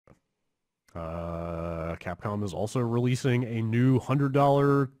Capcom is also releasing a new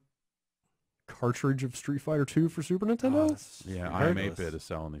 $100 cartridge of Street Fighter 2 for Super Nintendo. Yeah, I'm 8-bit is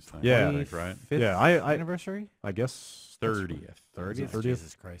selling these things. Yeah, I think, right? Yeah, anniversary. I guess 30th. 30th.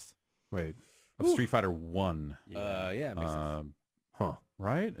 Jesus Christ. Wait. Of Street Fighter 1. Yeah. Makes sense. Huh.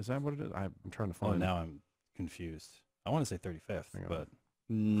 Right? Is that what it is? I'm trying to Oh, find. now I'm confused. I want to say 35th, but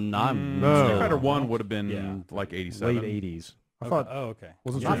No. Street Fighter 1 would have been like 87. Late 80s. I okay. thought. Oh, okay.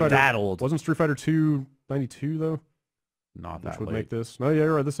 Wasn't Yeah. Street Fighter that old? Wasn't Street Fighter 2 92 though? Not Which that would late. make this. No, yeah,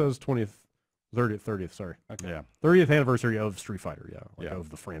 you're right. This says 30th. Sorry. Okay. Yeah. 30th anniversary of Street Fighter. Yeah. Yeah. Of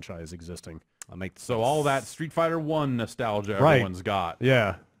the franchise existing. I'll make So all that Street Fighter 1 nostalgia Right. everyone's got.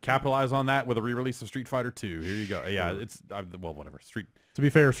 Yeah. Capitalize on that with a re-release of Street Fighter 2. Here you go. Yeah, it's well, whatever. To be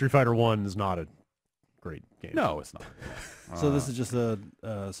fair, Street Fighter 1 is not a great game. No, it's not. So this is just a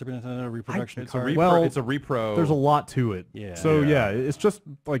Super Nintendo reproduction It's card? it's a repro. There's a lot to it. Yeah. So yeah, it's just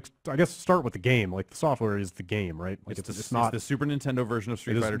like, I guess start with the game. Like the software is the game, right? Like it's not the Super Nintendo version of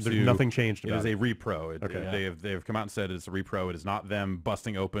Street Fighter 2. There's nothing changed It about is it. a repro. Okay. They've come out and said it's a repro. It is not them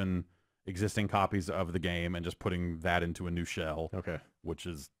busting open existing copies of the game and just putting that into a new shell. Okay. Which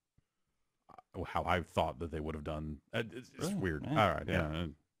is how I thought that they would have done. It's Really? weird. Yeah. All right. Yeah.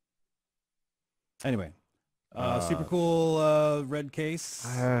 Anyway, super cool red case.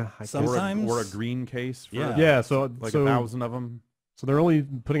 Sometimes or a green case. For Yeah. So like so, 1,000 of them. So they're only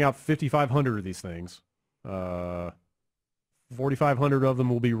putting out 5,500 of these things. 4,500 of them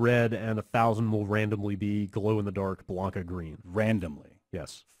will be red, and 1,000 will randomly be glow in the dark Blanca green. randomly.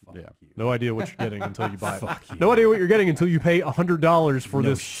 Yes. Yeah. No idea what you're getting until you buy it. No idea what you're getting until you pay $100 for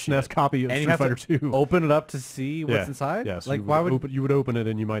this SNES copy of And you Street have Fighter to 2. open it up to see what's Yeah. inside. Yeah, so like you why would you would open it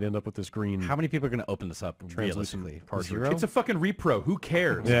and you might end up with this green. how many people are going to open this up Translucent realistically? cartridge. Zero? It's a fucking repro. Who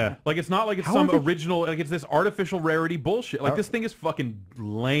cares? Yeah. Like it's not like it's How some are they- original. Like it's this artificial rarity bullshit. Like this thing is fucking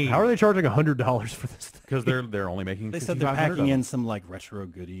lame. How are they charging $100 for this thing? Because they're only making. They said they're 5,500 packing of them. in some like retro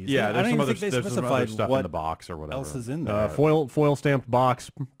goodies. Yeah, I there's don't some even other, think they there's some other specified stuff what in the box or whatever. else is in there. Foil stamped box,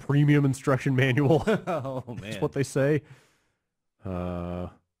 premium instruction manual. Oh man, That's what they say.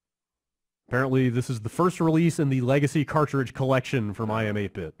 Apparently, this is the first release in the Legacy cartridge collection from IM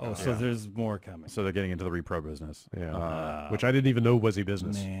 8-Bit. Oh, so there's more coming. So they're getting into the repro business. Yeah, which I didn't even know was a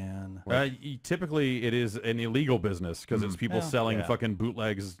business. Man, Typically, it is an illegal business because it's people Yeah. selling Yeah. fucking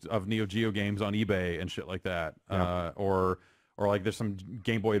bootlegs of Neo Geo games on eBay and shit like that. Or like there's some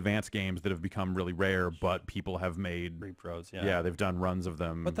Game Boy Advance games that have become really rare, but people have made repros. Yeah, they've done runs of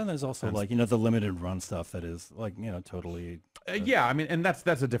them. But then there's also like the limited run stuff that is like totally. Yeah, I mean, and that's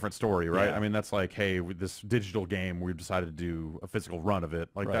a different story, right? Yeah. I mean, that's like, hey, with this digital game, we've decided to do a physical run of it.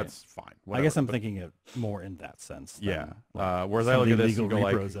 Like Right. that's fine. I guess whatever, I'm but- thinking it more in that sense. than, Yeah. like, Whereas I some look of at the this and go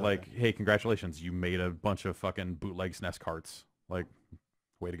illegal repros out like, there. hey, congratulations, you made a bunch of fucking bootleg SNES carts. Like,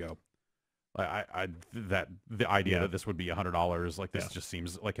 way to go. The idea that this would be $100, like this just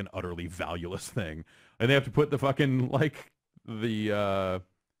seems like an utterly valueless thing, and they have to put the fucking like the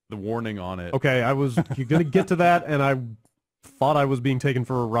warning on it. Okay, you're gonna get to that, and I thought I was being taken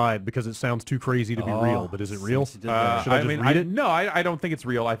for a ride because it sounds too crazy to be real. But is it real? Should I just read it? No, I don't think it's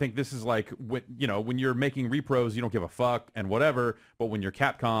real. I think this is like when you're making repros, you don't give a fuck and whatever. But when you're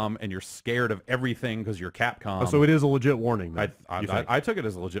Capcom and you're scared of everything because you're Capcom, So it is a legit warning. Then, I took it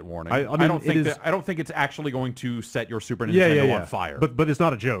as a legit warning. I mean, I don't think it's actually going to set your Super Nintendo on fire. But it's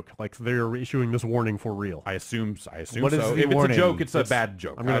not a joke. Like they're issuing this warning for real. I assume so. What is so. the If warning? it's a joke, it's a bad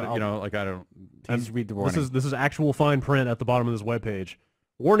joke. I don't. Please read the warning. This is actual fine print at the bottom of this webpage.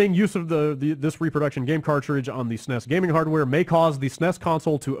 Warning: use of this reproduction game cartridge on the SNES gaming hardware may cause the SNES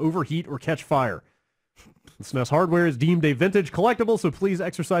console to overheat or catch fire. The SNES hardware is deemed a vintage collectible, so please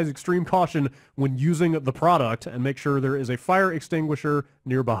exercise extreme caution when using the product and make sure there is a fire extinguisher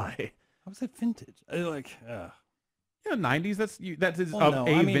nearby. How is it vintage? Yeah, 90s. That is Well, of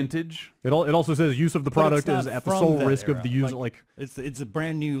no, I mean- vintage. It also says use of the But it's product is not at the from sole that risk of era. the user. Like it's a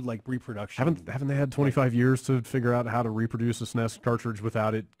brand new like reproduction. haven't they had 25 years to figure out how to reproduce a SNES cartridge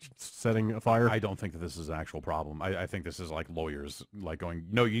without it setting a fire? I don't think that this is an actual problem. I think this is like lawyers like going,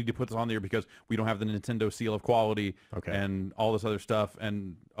 no, you need to put this on there because we don't have the Nintendo seal of quality and all this other stuff.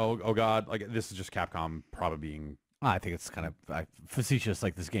 And oh god, like this is just Capcom probably being. I think it's kind of facetious.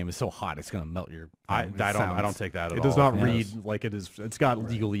 Like this game is so hot, it's gonna melt your. I don't take that at all. It does not read like it is. It's got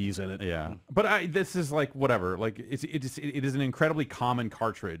legalese in it. Yeah, but this is like whatever. Like it is an incredibly common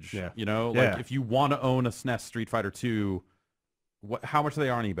cartridge. Yeah. You know, like if you want to own a SNES Street Fighter 2, how much are they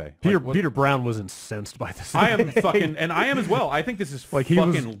on eBay? Peter Brown was incensed by this. I am fucking, and I am as well. I think this is like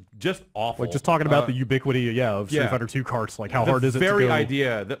fucking just awful. Like just talking about the ubiquity, of Street Fighter 2 carts. Like how hard is it? The very to go,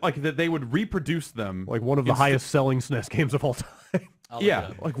 idea that that they would reproduce them, like one of the highest selling SNES games of all time.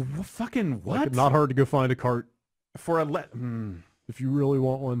 Yeah, like fucking what? Like, not hard to go find a cart For a if you really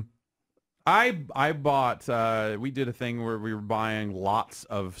want one. I bought we did a thing where we were buying lots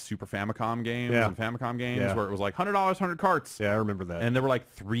of Super Famicom games and Famicom games where it was like $100, 100 carts. Yeah, I remember that. And there were like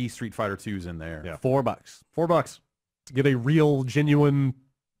 3 Street Fighter 2s in there. Yeah. $4 $4 to get a real, genuine,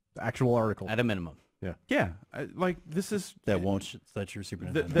 actual article. at a minimum. Yeah, like this is That won't set your Super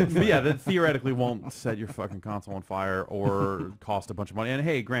Nintendo. yeah, that theoretically won't set your fucking console on fire or cost a bunch of money. And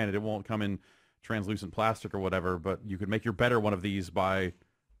hey, granted, it won't come in translucent plastic or whatever, but you could make your better one of these by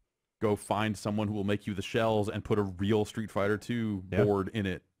go find someone who will make you the shells and put a real Street Fighter 2 board in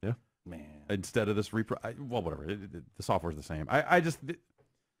it. Yeah, Man. Instead of this well, whatever. The software's the same. I just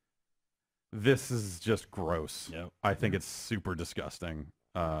this is just gross. Yep. I think it's super disgusting.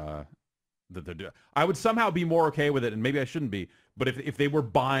 That they're doing. I would somehow be more okay with it, and maybe I shouldn't be. But if they were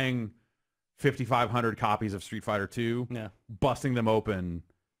buying 5,500 copies of Street Fighter 2, busting them open,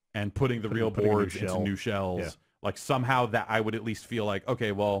 and putting the real boards into new shells, like somehow that I would at least feel like,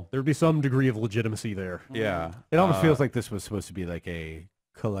 okay, well, there'd be some degree of legitimacy there. Yeah, It almost feels like this was supposed to be like a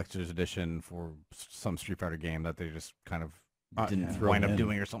collector's edition for some Street Fighter game that they just kind of didn't wind up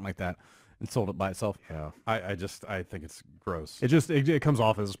doing or something like that, and sold it by itself. Yeah, I think it's gross. It comes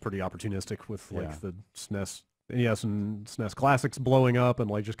off as pretty opportunistic with like the SNES, NES and SNES classics blowing up and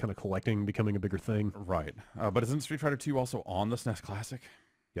like just kind of collecting, becoming a bigger thing. Right, but isn't Street Fighter 2 also on the SNES Classic?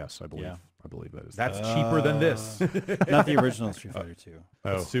 Yes, I believe. Yeah. I believe that is. That's cheaper than this. Not the original Street Fighter 2.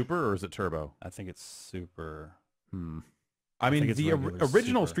 It's Super or is it Turbo? I think it's Super. I mean, think it's the regular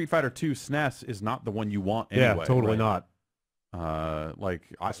original Super. Street Fighter 2 SNES is not the one you want anyway. Yeah, totally right? not. Like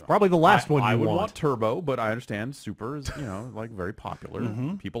It's probably the last one I you would want. Turbo, but I understand Super is like very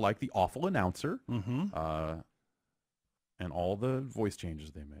popular. People like the awful announcer, and all the voice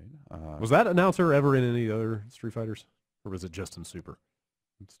changes they made. Was that announcer ever in any other Street Fighters, or was it just in Super?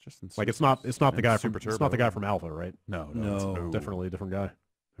 It's just in Like it's Super- not the guy from Super it's not the Turbo. guy from Alpha, right? No, No. Definitely a different guy.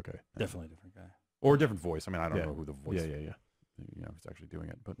 Okay. Definitely a different guy. or a different voice. I mean, I don't Yeah. know who the voice. Yeah. Who's actually doing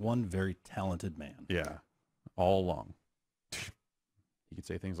it, but One very talented man. yeah, all along. He could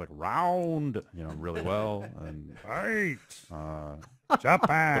say things like "round," really well, and Right. but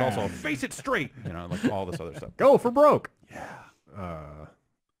also "face it straight," like all this other stuff. Go for broke. Yeah.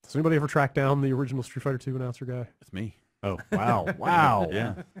 Does anybody ever track down the original Street Fighter 2 announcer guy? It's me. Oh, wow. Wow.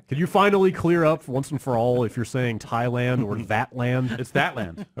 Yeah. Can you finally clear up once and for all if you're saying Thailand or that land? It's that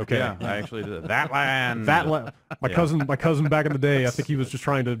land. Okay. Yeah, I actually did it. That land. That land. My cousin back in the day, I think he was just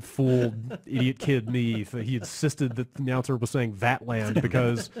trying to fool idiot kid me. He insisted that the announcer was saying that land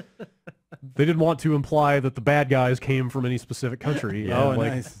because they didn't want to imply that the bad guys came from any specific country. Oh,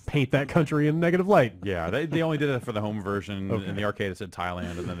 like nice. paint that country in a negative light. Yeah, they only did it for the home version. In the arcade, it said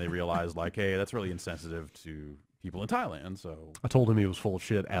Thailand, and then they realized, like, hey, that's really insensitive to people in Thailand, so I told him he was full of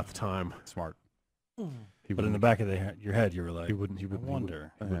shit at the time. smart. But in the back of your head, you were like, he wouldn't. I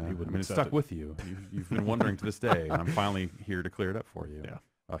wonder. I wouldn't mean, it accept stuck it. with you. You've been wondering to this day, and I'm finally here to clear it up for you.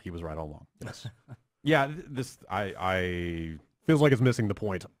 Yeah. He was right all along. Yes. Yeah, this I Feels like it's missing the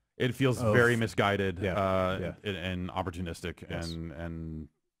point. it feels very misguided, Yeah. and opportunistic, Yes. and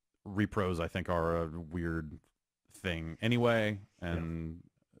repros I think are a weird thing anyway, and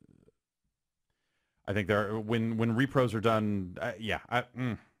I think there when repros are done, I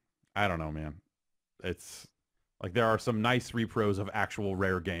don't know, man. It's like there are some nice repros of actual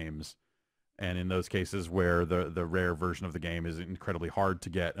rare games, and in those cases where the rare version of the game is incredibly hard to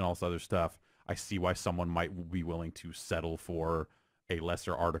get and all this other stuff, I see why someone might be willing to settle for a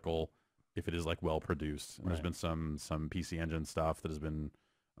lesser article if it is like well produced. And there's been some PC Engine stuff that has been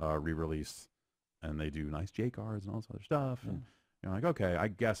re-released, and they do nice J cards and all this other stuff. And you're like, okay, I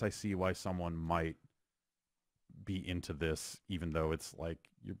guess I see why someone might be into this, even though it's like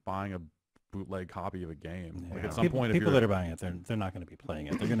you're buying a bootleg copy of a game. Like at some point, people that are buying it, they're not going to be playing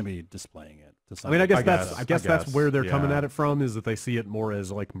it. They're going to be displaying it. To some I mean, I degree. guess that's where they're coming yeah. at it from, is that they see it more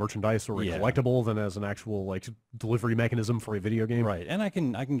as like merchandise or a collectible than as an actual like delivery mechanism for a video game. Right, and I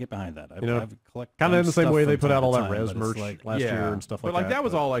can get behind that. You know, I've collected kind of in the same stuff way from they put time out all to that time, res but it's merch like, last year and stuff like but that. that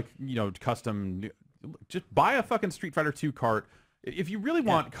was all like, custom. Just buy a fucking Street Fighter 2 cart. If you really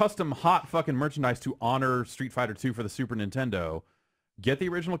want custom hot fucking merchandise to honor Street Fighter 2 for the Super Nintendo, get the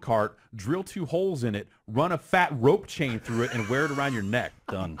original cart, drill 2 holes in it, run a fat rope chain through it, and wear it around your neck.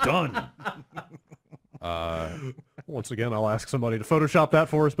 done. Once again, I'll ask somebody to Photoshop that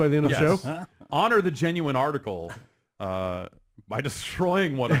for us by the end of the show. Honor the genuine article by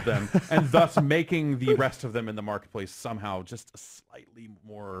destroying one of them and thus making the rest of them in the marketplace somehow just slightly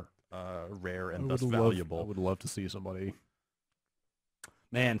more rare and thus valuable. I would love to see somebody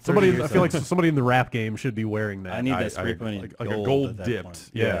Man, 30 Somebody, I years feel of- like somebody in the rap game should be wearing that. I need that spray paint like a gold gold at that dipped.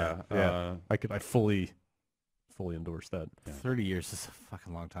 point. Yeah. I fully endorse that. 30 years is a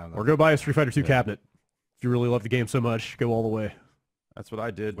fucking long time. Or go buy a Street Fighter 2 cabinet. If you really love the game so much, go all the way. That's what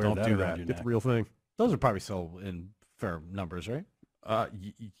I did. Wear Don't that do around that. your Get the neck. real thing. Those are probably still in fair numbers, right?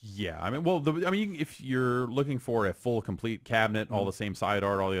 Yeah. I mean, well, if you're looking for a full, complete cabinet, all the same side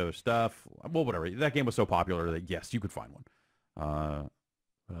art, all the other stuff, well, whatever. That game was so popular that yes, you could find one.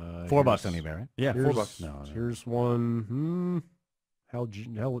 $4 anyway, right? Yeah, Here's, $4. No. Here's one. How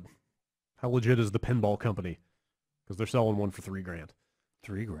legit is the pinball company? Because they're selling one for $3,000.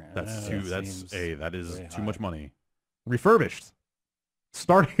 $3,000. That's Yeah, too. That is way too much high. money. Refurbished.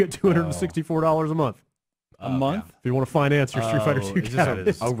 Starting at $264 a month. A month? If you want to finance your Street Fighter 2 is this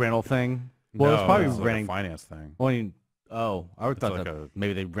cabinet. a rental thing? Well, it's probably like a renting- finance thing. Well, I would thought like that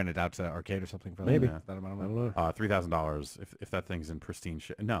maybe they rent it out to arcade or something for Maybe. that amount of I money. don't know. $3,000 if that thing's in pristine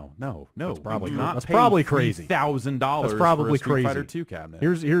shape. No. That's probably- You do not that's pay probably crazy. $3,000. That's probably for a Street crazy. Fighter 2 cabinet.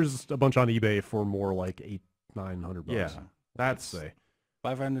 Here's a bunch on eBay for more like $800-900. Yeah, that's. say.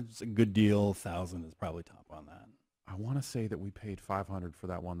 500 is a good deal. 1,000 is probably top on that. I want to say that we paid $500 for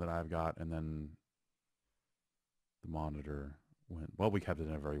that one that I've got, and then the monitor went. Well, we kept it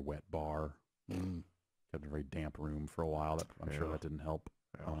in a very wet bar. Kept it in a very damp room for a while. I'm sure that didn't help.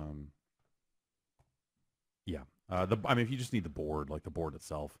 Yeah. If you just need the board, like the board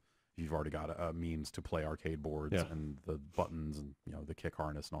itself, you've already got a means to play arcade boards and the buttons and the kick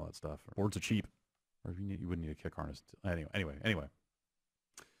harness and all that stuff. Boards are cheap. Or if you wouldn't need a kick harness. Anyway.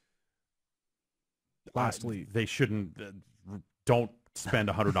 Lastly, they shouldn't. Don't spend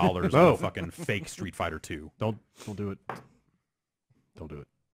 $100 on No. a fucking fake Street Fighter 2. Don't do it. Don't do it.